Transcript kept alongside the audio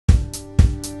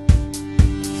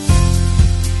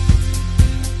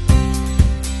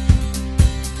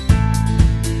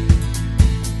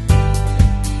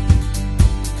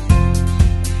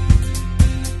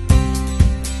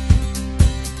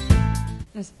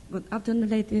Good afternoon,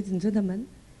 ladies and gentlemen.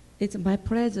 It's my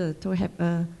pleasure to have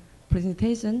a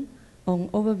presentation on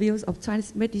overviews of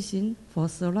Chinese medicine for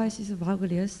psoriasis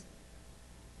vulgaris.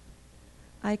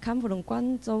 I come from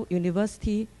Guangdong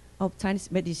University of Chinese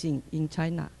Medicine in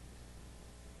China.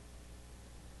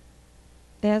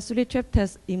 There are 3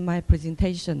 chapters in my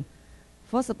presentation.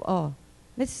 First of all,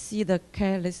 let's see the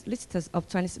characteristics of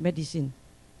Chinese medicine.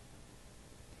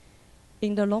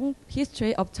 In the long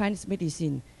history of Chinese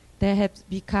medicine, there have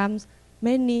become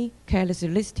many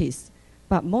characteristics,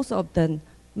 but most of them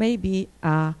maybe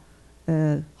are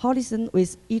horizon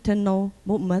with eternal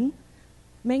movement,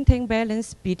 maintain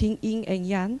balance between yin and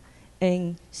yang,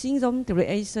 and symptom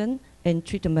derivation and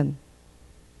treatment.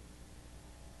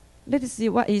 Let's see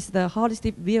what is the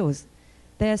holistic views.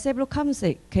 There are several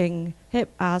concepts can help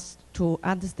us to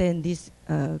understand these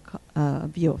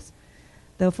views.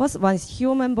 The first one is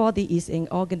human body is an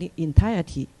organic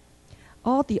entirety.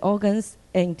 All the organs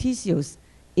and tissues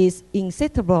is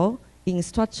inseparable in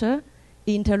structure,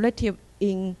 interrelative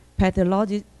in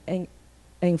pathology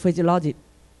and physiology.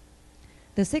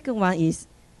 The second one is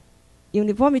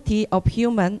uniformity of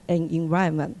human and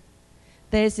environment.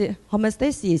 There is a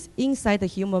homeostasis inside the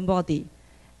human body,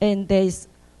 and there is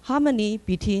harmony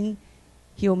between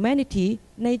humanity,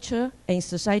 nature, and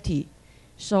society.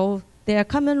 So there are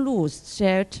common rules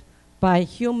shared by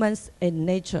humans and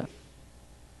nature.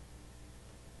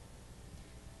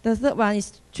 The third one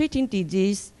is treating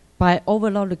disease by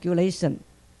overall regulation.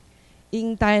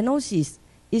 In diagnosis,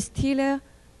 exterior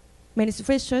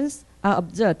manifestations are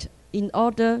observed in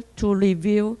order to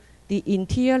reveal the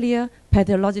interior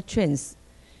pathologic trends.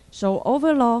 So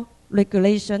overall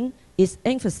regulation is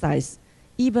emphasized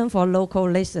even for local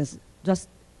lesions, just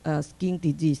skin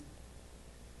disease.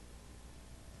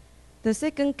 The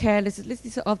second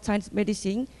characteristic of Chinese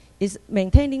medicine is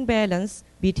maintaining balance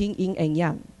between yin and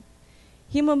yang.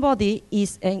 Human body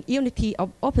is an unity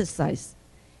of opposites.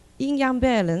 Yin-yang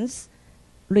balance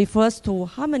refers to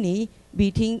harmony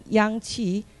between yang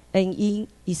qi and yin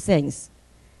essence.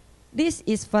 This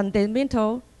is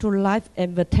fundamental to life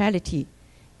and vitality.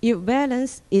 If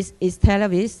balance is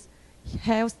established,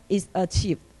 health is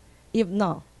achieved. If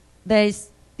not, there is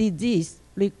disease,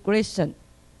 regression,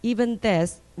 even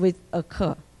death will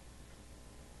occur.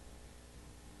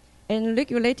 And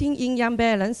regulating yin-yang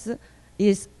balance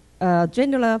is a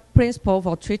general principle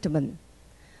for treatment.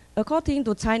 According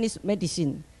to Chinese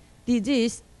medicine,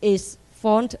 disease is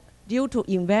formed due to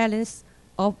imbalance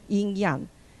of yin-yang,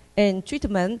 and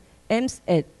treatment aims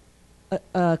at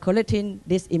correcting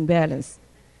this imbalance.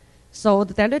 So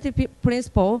the therapeutic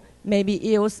principle may be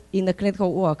used in the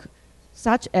clinical work,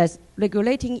 such as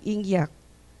regulating yin-yang,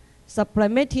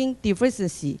 supplementing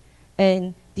deficiency,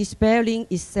 and dispelling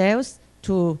its cells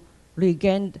to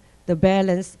regain the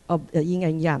balance of the yin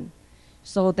and yang.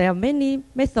 So there are many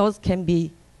methods can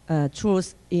be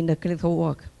chosen in the clinical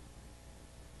work.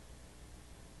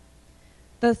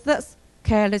 The third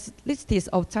characteristic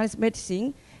of Chinese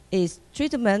medicine is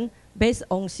treatment based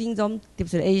on symptom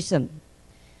differentiation.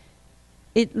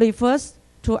 It refers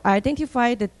to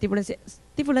identify the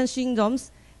different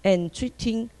symptoms and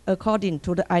treating according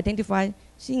to the identified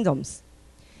symptoms.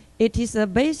 It is a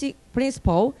basic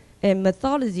principle and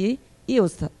methodology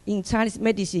used in Chinese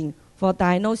medicine for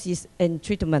diagnosis and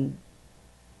treatment.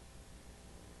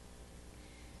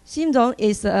 Symptom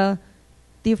is a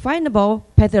definable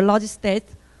pathologic state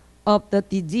of the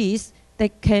disease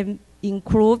that can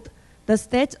include the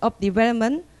state of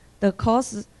development, the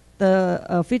cause,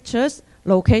 the features,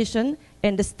 location,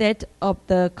 and the state of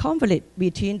the conflict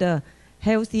between the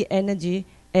healthy energy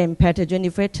and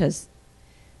pathogenic factors.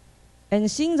 And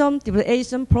symptom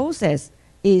differentiation process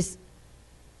is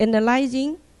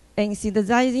analyzing and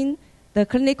synthesizing the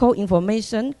clinical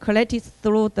information collected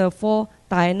through the 4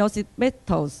 diagnostic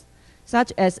methods,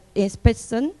 such as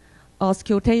inspection,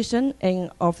 auscultation,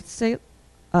 and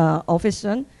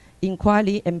olfaction,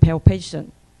 inquiry, and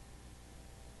palpation.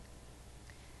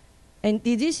 And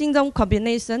disease symptom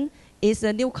combination is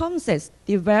a new concept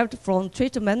developed from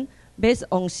treatment based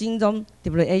on symptom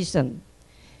differentiation.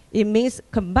 It means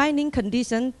combining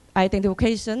condition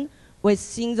identification with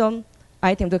symptom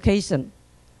identification.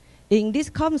 In this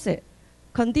concept,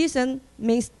 condition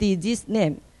means disease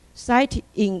name, cited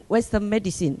in Western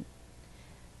medicine.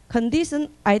 Condition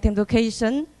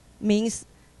identification means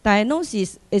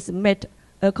diagnosis is made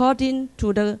according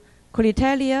to the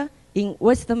criteria in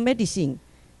Western medicine,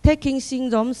 taking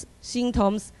symptoms,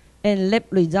 and lab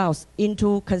results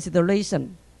into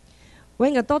consideration.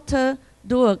 When a doctor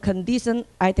do a condition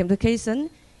identification,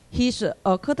 he should,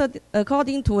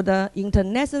 according to the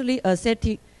internationally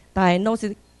accepted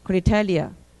diagnostic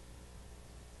criteria.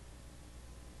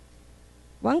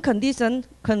 One condition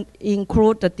can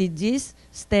include the disease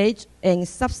stage and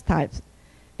subtypes,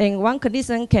 and one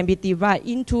condition can be divided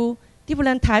into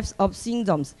different types of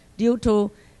symptoms due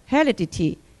to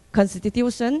heredity,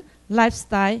 constitution,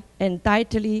 lifestyle, and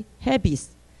dietary habits.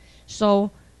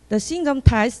 So the symptom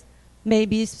types may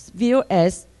be viewed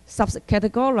as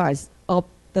subcategories of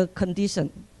the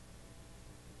condition.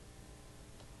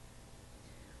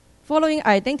 Following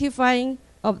identifying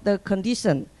of the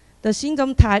condition, the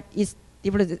symptom type is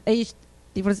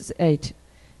differentiated.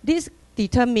 This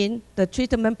determines the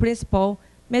treatment principle,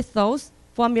 methods,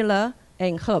 formula,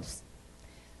 and herbs.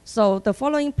 So the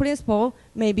following principle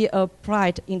may be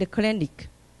applied in the clinic.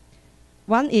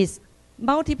 One is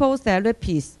multiple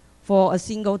therapies for a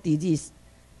single disease.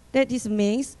 That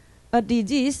means a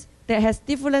disease that has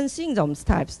different symptoms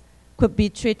types could be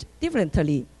treated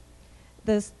differently.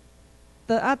 The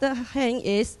other hand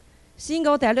is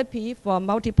single therapy for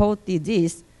multiple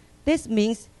disease. This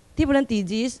means different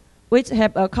diseases which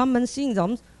have a common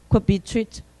symptoms could be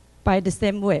treated by the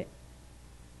same way.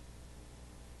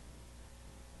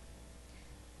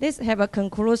 Let's have a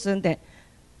conclusion that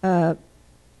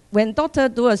when doctor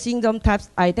do a symptom types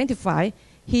identify,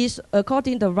 he's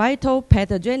according to vital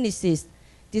pathogenesis,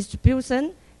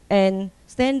 distribution, and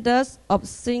standards of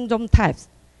symptom types.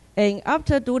 And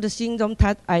after do the symptom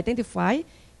type identify,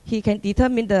 he can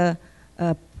determine the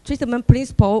treatment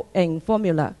principle and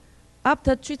formula.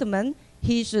 After treatment,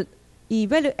 he should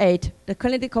evaluate the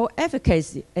clinical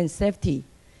efficacy and safety.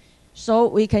 So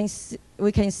we can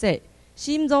say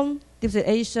symptom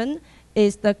differentiation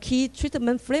is the key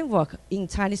treatment framework in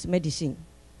Chinese medicine.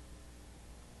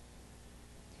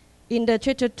 In the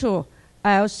chapter 2,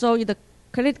 I'll show you the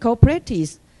clinical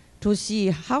practice to see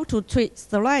how to treat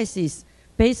psoriasis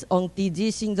based on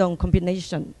disease symptom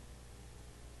combination.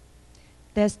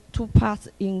 There's 2 parts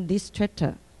in this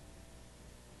chapter.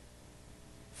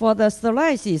 For the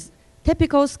psoriasis,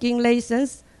 typical skin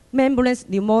lesions, membranous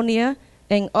pneumonia,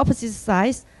 and opposite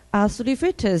sides are 3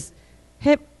 factors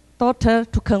help doctor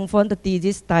to confirm the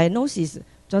disease diagnosis,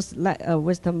 just like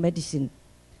Western medicine.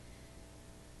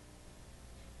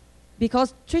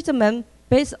 Because treatment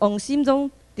based on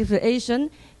symptom differentiation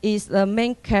is the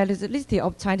main characteristic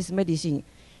of Chinese medicine.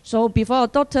 So before a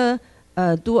doctor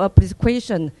do a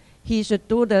prescription, he should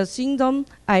do the symptom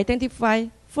identify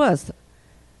first.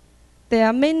 There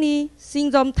are many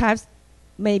symptom types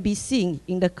may be seen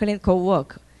in the clinical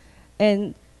work,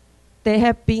 and there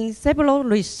have been several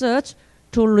research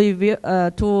to review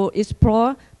to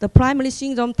explore the primary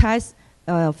symptom types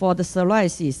for the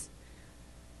psoriasis.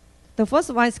 The first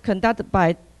one is conducted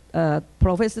by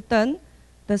Professor Deng.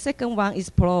 The second one is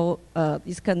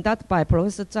conducted by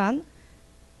Professor Zhang.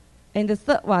 And the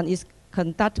third one is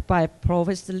conducted by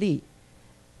Professor Li.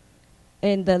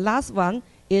 And the last one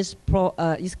is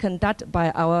conducted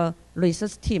by our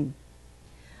research team.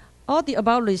 All the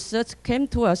above research came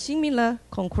to a similar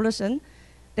conclusion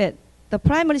that the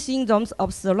primary symptoms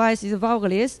of psoriasis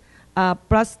vulgaris are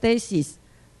blood stasis,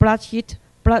 blood heat,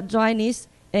 blood dryness,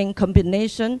 and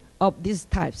combination of these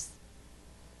types.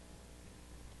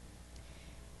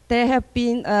 There have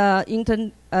been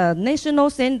international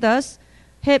centers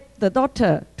help the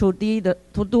doctor to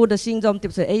do the symptom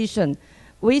differentiation,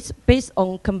 which based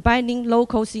on combining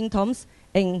local symptoms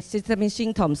and systemic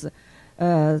symptoms,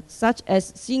 such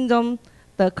as symptom.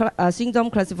 The symptom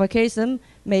classification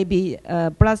may be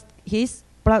blood heat,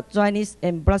 blood dryness,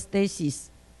 and blood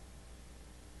stasis.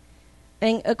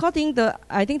 And according to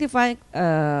identified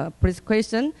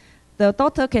prescription, the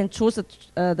doctor can choose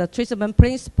the treatment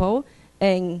principle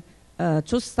and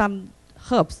choose some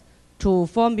herbs to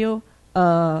formulate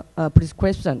a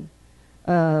prescription.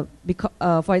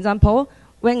 For example,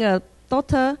 when a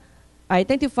doctor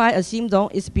identifies a symptom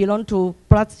is belong to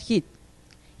blood heat,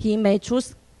 he may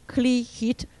choose clear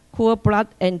heat, cool blood,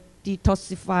 and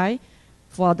detoxify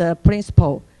for the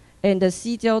principle. And the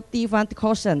CJD1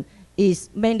 decoction is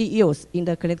mainly used in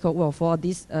the clinical work for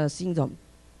this syndrome.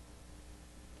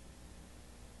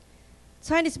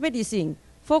 Chinese medicine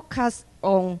focus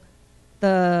on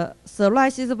the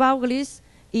psoriasis vulgaris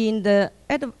in the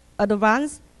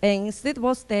advanced and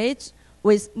stable stage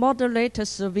with moderate to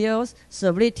severe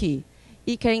severity.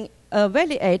 It can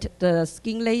alleviate the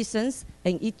skin lesions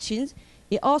and itching.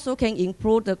 It also can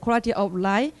improve the quality of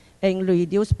life and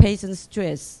reduce patient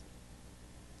stress.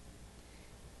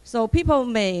 So people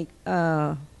may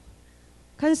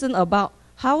concern about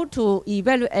how to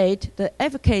evaluate the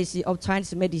efficacy of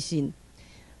Chinese medicine.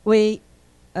 We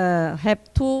have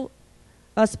 2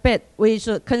 aspects we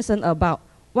should concern about.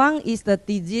 One is the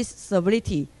disease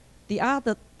severity.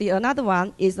 Another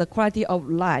one is the quality of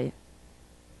life.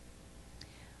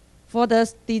 For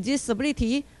the disease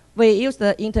severity, we use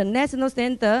the international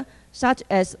standard such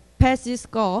as PASI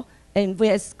score and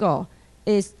VS score.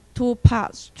 Is two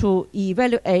parts to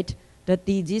evaluate the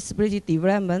disease severity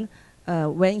development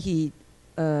when he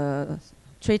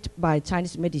treated by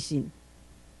Chinese medicine.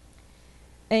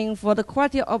 And for the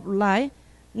quality of life,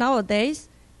 nowadays,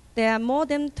 there are more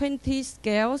than 20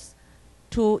 scales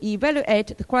to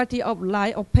evaluate the quality of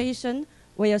life of patients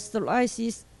with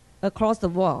psoriasis across the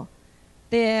world.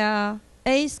 There are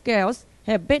 8 scales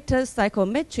have better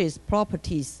psychometric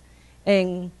properties,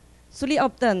 and 3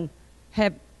 of them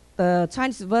have the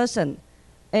Chinese version,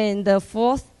 and the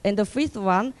 4th and the 5th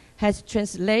one has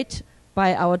translated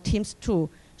by our teams too.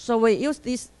 So we use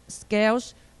these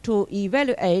scales to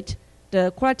evaluate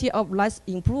the quality of life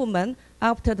improvement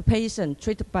after the patient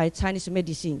treated by Chinese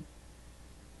medicine.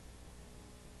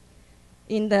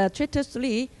 In the chapter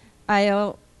 3,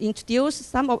 I'll introduce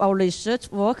some of our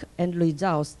research work and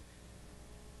results.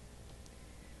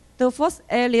 The first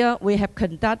area we have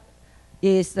conducted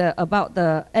is about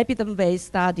the evidence-based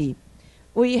study.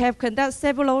 We have conducted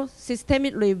several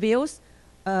systemic reviews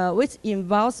which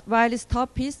involves various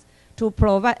topics to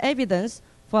provide evidence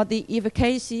for the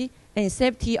efficacy and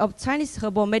safety of Chinese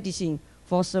herbal medicine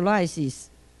for psoriasis.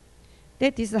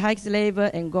 That is the highest level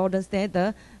and golden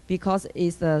standard because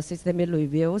it's systemic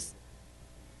reviews.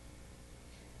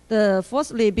 The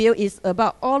first review is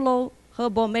about oral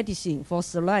herbal medicine for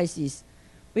psoriasis.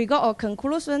 We got a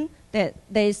conclusion that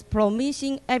there is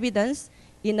promising evidence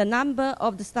in a number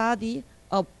of the study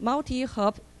of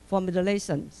multi-herb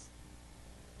formulations.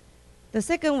 The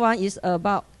second one is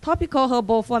about topical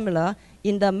herbal formula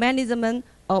in the management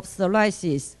of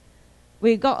psoriasis.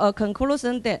 We got a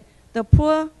conclusion that the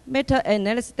poor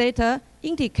meta-analysis data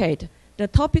indicate the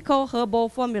topical herbal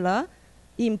formula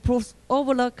improves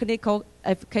overall clinical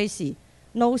efficacy.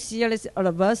 No serious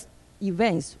adverse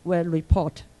events were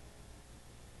reported.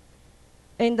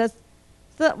 And the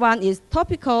third one is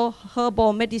topical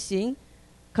herbal medicine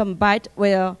combined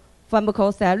with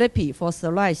pharmacotherapy for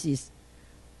psoriasis.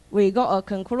 We got a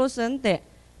conclusion that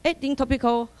adding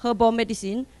topical herbal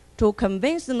medicine to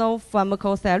conventional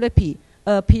pharmacotherapy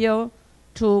appear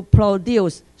to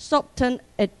produce short-term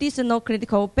additional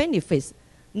clinical benefits.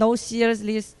 No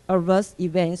serious adverse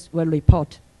events were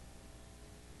reported.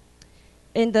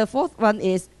 And the fourth one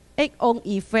is add-on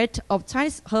effect of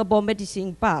Chinese herbal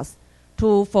medicine baths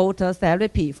to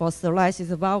phototherapy for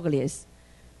psoriasis vulgaris.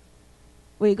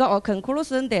 We got a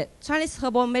conclusion that Chinese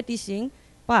herbal medicine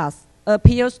baths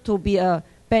appears to be a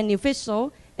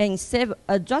beneficial and safe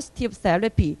adjunctive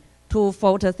therapy to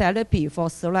phototherapy for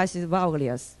psoriasis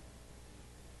vulgaris.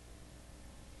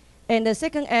 And the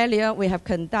second area we have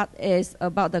conducted is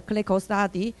about the clinical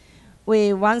study.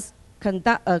 We once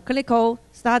conduct a clinical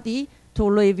study to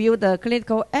review the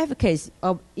clinical efficacy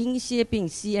of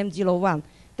inhibit CM01.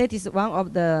 That is one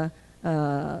of the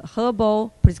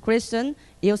herbal prescription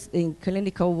used in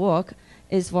clinical work.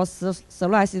 Is for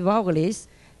psoriasis vulgaris.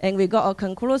 And we got a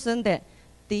conclusion that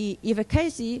the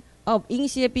efficacy of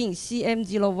inhibit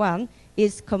CM01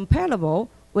 is comparable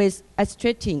with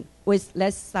acitretin with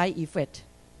less side effect.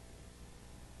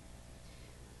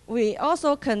 We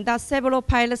also conduct several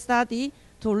pilot studies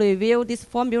to review this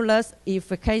formula's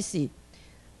efficacy.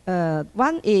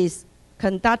 One is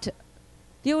conducted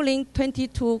during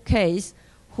 22 cases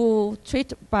who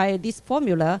treated by this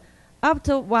formula.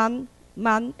 After 1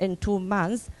 month and 2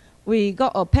 months, we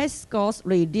got a PASI scores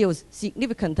reduced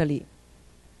significantly.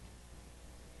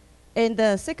 And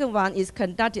the second one is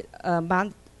conducted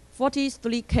among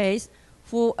 43 cases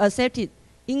who accepted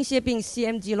inhibit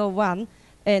CM01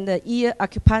 and ear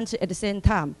acupuncture at the same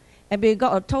time. And we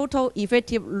got a total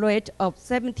effective rate of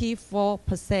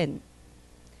 74%.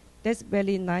 That's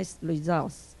very nice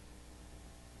results.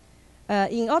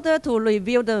 In order to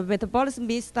review the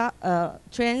Metabolomics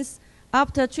trends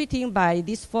after treating by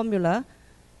this formula,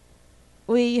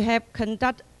 we have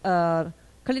conducted a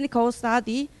clinical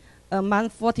study among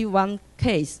 41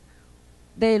 cases.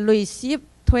 They received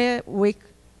 12-week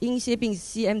inhibit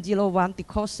CM01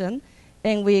 decoction,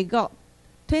 and we got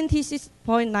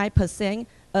 26.9%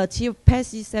 achieved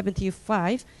PASI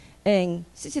 75, and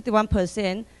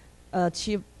 61%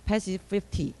 achieved PASI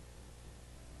 50.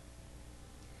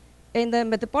 In the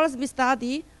Metabolomics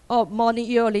study of morning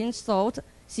urine showed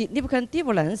significant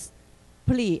difference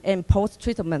pre and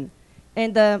post-treatment,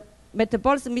 and the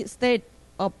metabolic state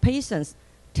of patients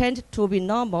tend to be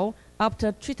normal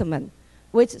after treatment,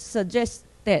 which suggests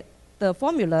that the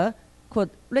formula could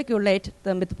regulate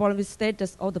the metabolic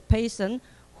status of the patient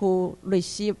who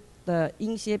received the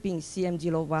inhibit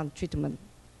CM01 treatment.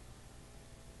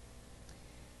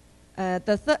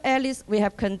 The third area we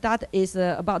have conducted is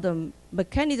about the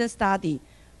mechanism study.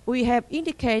 We have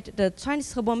indicated the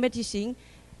Chinese herbal medicine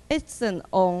action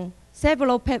on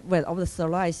several pathways of the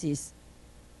psoriasis.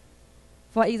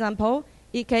 For example,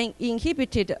 it can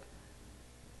inhibit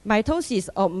mitosis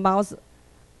of mouse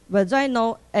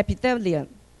vaginal epithelium.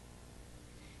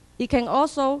 It can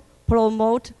also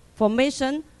promote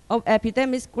formation of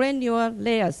epidermis granular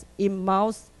layers in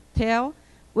mouse tail,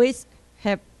 which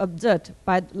have observed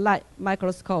by light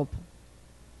microscope.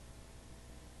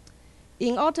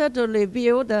 In order to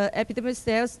review the epidermis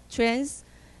cells trends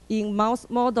in mouse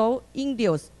model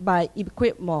induced by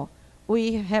equipment,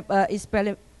 we have an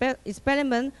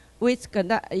experiment which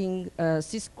conducted in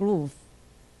 6 groups.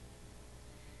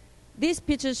 This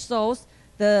picture shows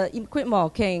the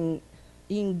equipment can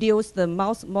induce the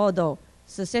mouse model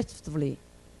successfully.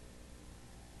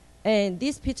 And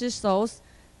this picture shows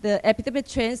the epidemic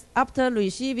trends after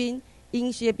receiving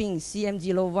inhibin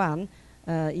CM01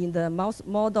 in the mouse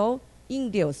model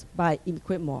induced by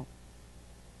equipment.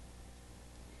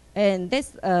 And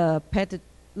that's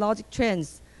pathologic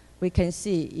trends we can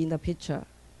see in the picture.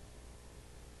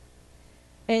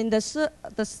 And the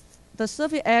surface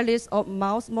areas of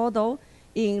mouse model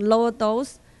in lower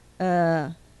dose,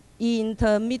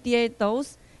 intermediate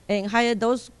dose, and higher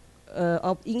dose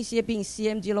of inhibin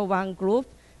CM01 group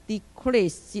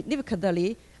decreased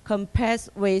significantly compared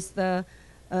with the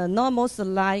normal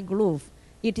saline group.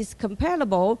 It is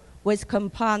comparable with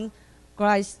compound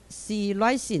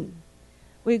glycyrrhizin.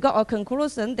 We got a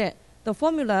conclusion that the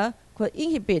formula could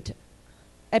inhibit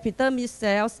epidermis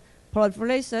cells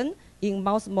proliferation in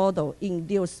mouse model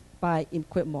induced by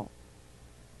equipment.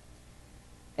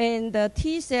 And the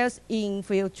T cells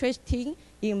infiltrating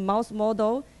in mouse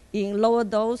model in lower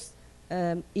dose,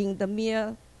 in the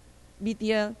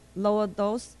medium lower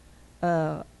dose,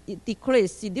 it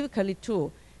decreased significantly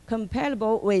too.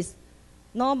 Comparable with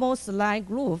normal saline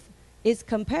group, is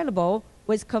comparable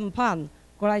with compound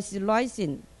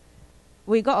glycyrrhizin.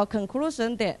 We got a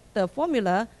conclusion that the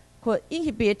formula could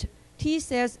inhibit T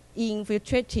cells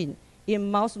infiltrating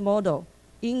in mouse model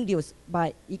induced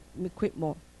by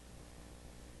equipment.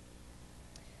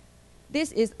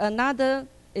 This is another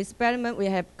experiment we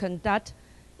have conducted.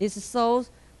 It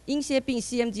shows inhibin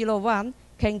CM01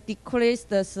 can decrease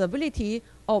the stability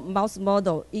of mouse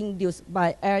model induced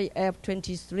by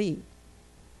RF23.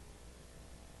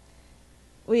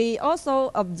 We also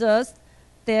observed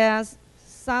there's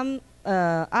some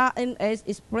RNA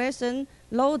expression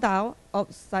slowdown of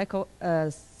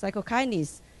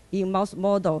cytokinase in mouse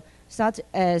model, such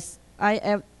as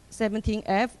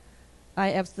IF17F,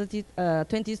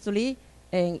 IF23,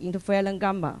 and interferon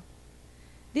gamma.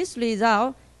 This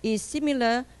result is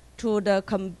similar to the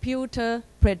computer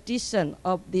prediction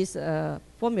of this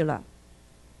formula.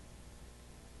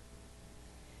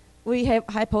 We have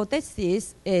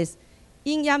hypothesis is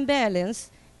yin-yang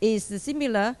balance is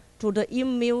similar to the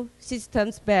immune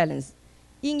system's balance.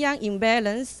 Yin-yang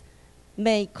imbalance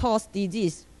may cause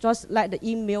disease, just like the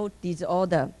immune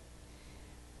disorder.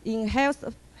 In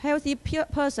healthy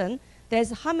person,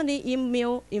 there's harmony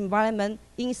immune environment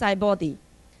inside body.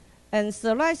 And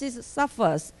psoriasis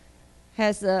suffers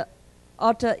has an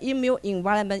autoimmune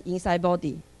environment inside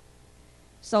body.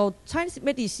 So Chinese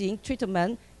medicine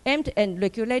treatment aimed at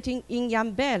regulating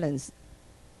yin-yang balance.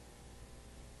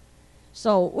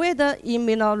 So whether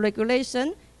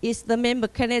immunoregulation is the main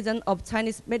mechanism of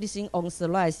Chinese medicine on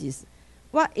psoriasis,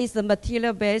 what is the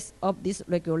material base of this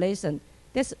regulation?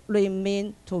 This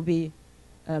remains to be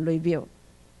reviewed.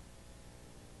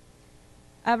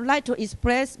 I would like to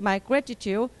express my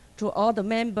gratitude to all the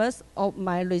members of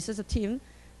my research team.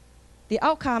 The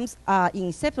outcomes are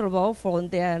inseparable from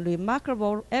their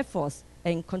remarkable efforts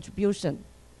and contribution.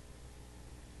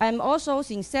 I am also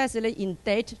sincerely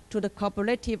indebted to the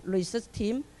cooperative research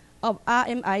team of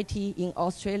RMIT in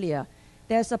Australia.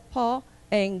 Their support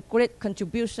and great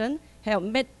contribution have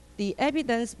made the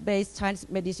evidence-based Chinese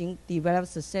medicine develop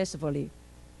successfully.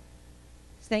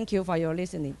 Thank you for your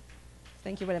listening.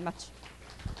 Thank you very much.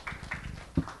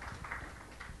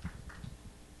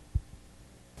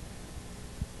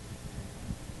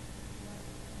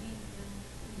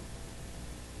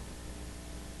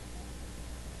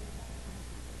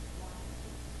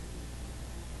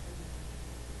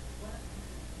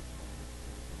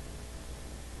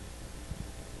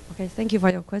 Okay, thank you for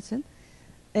your question.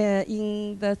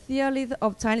 In the theory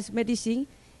of Chinese medicine,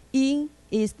 yin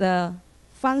is the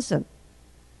function.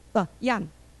 Yang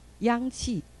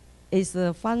qi is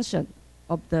the function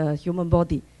of the human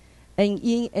body. And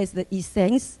yin is the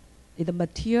essence, is the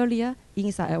material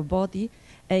inside our body.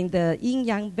 And the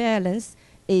yin-yang balance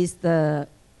is the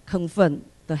confirmed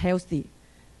the healthy.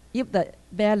 If the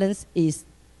balance is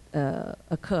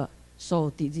occur, so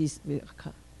disease will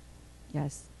occur.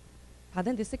 Yes.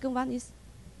 Pardon, the second one is?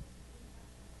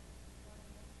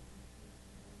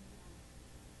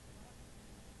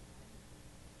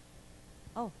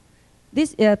 Oh,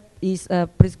 this is a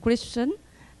prescription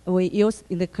we use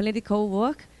in the clinical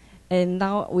work, and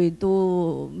now we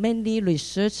do many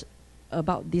research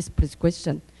about this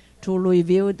prescription to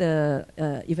review the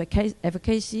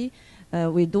efficacy.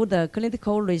 We do the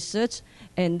clinical research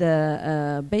and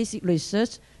the basic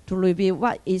research to review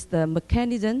what is the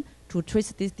mechanism to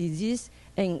treat this disease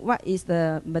and what is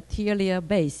the material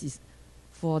basis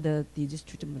for the disease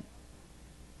treatment.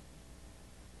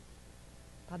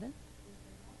 Pardon?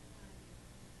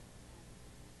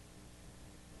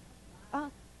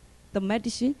 The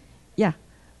medicine, yeah,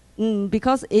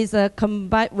 because it's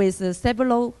combined with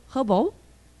several herbal.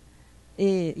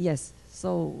 Yes,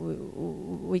 so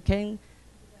we can,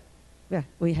 yeah,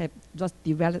 we have just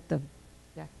developed them.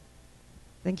 Yeah,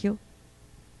 thank you.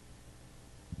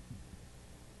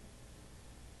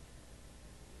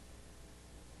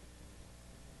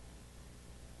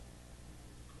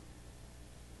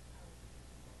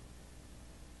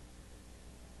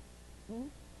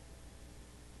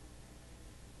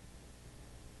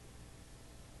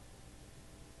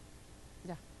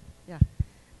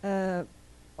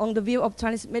 On the view of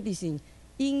Chinese medicine,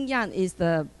 Yin Yang is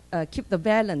the keep the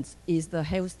balance, is the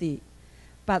healthy.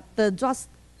 But the drugs,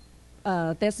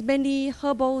 there's many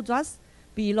herbal drugs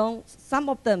belong. Some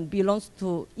of them belongs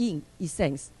to Yin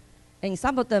essence, and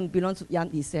some of them belong to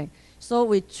Yang essence. So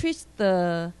we treat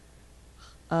the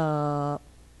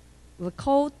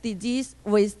cold disease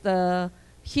with the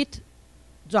heat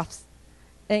drugs,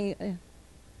 and.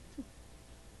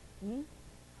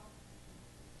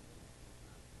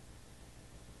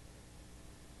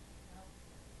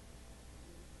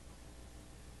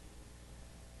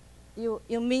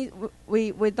 You mean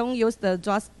we don't use the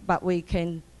drugs, but we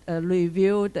can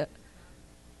review the.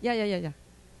 Yeah.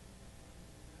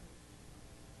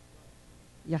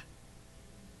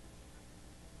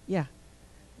 Yeah.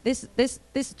 This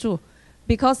is true,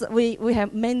 because we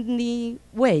have many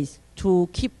ways to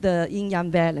keep the yin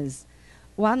yang balance.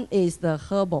 One is the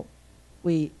herbal.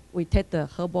 We take the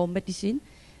herbal medicine.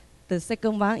 The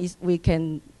second one is we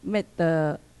can make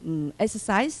the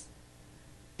exercise.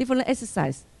 Different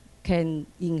exercise can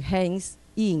enhance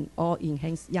yin or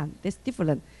enhance yang. That's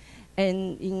different.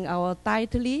 And in our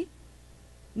dietary,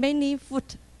 many food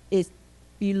is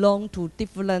belong to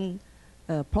different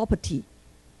property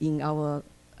in our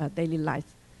daily life.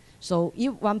 So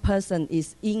if one person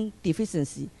is in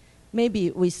deficiency,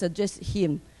 maybe we suggest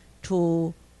him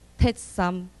to take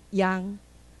some yang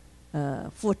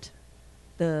food.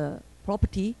 The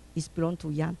property is belong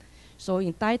to yang. So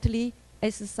in dietary,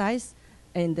 exercise,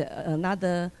 and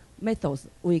another methods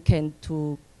we can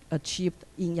to achieve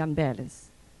yin yang balance.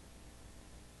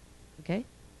 Okay,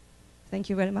 thank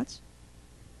you very much.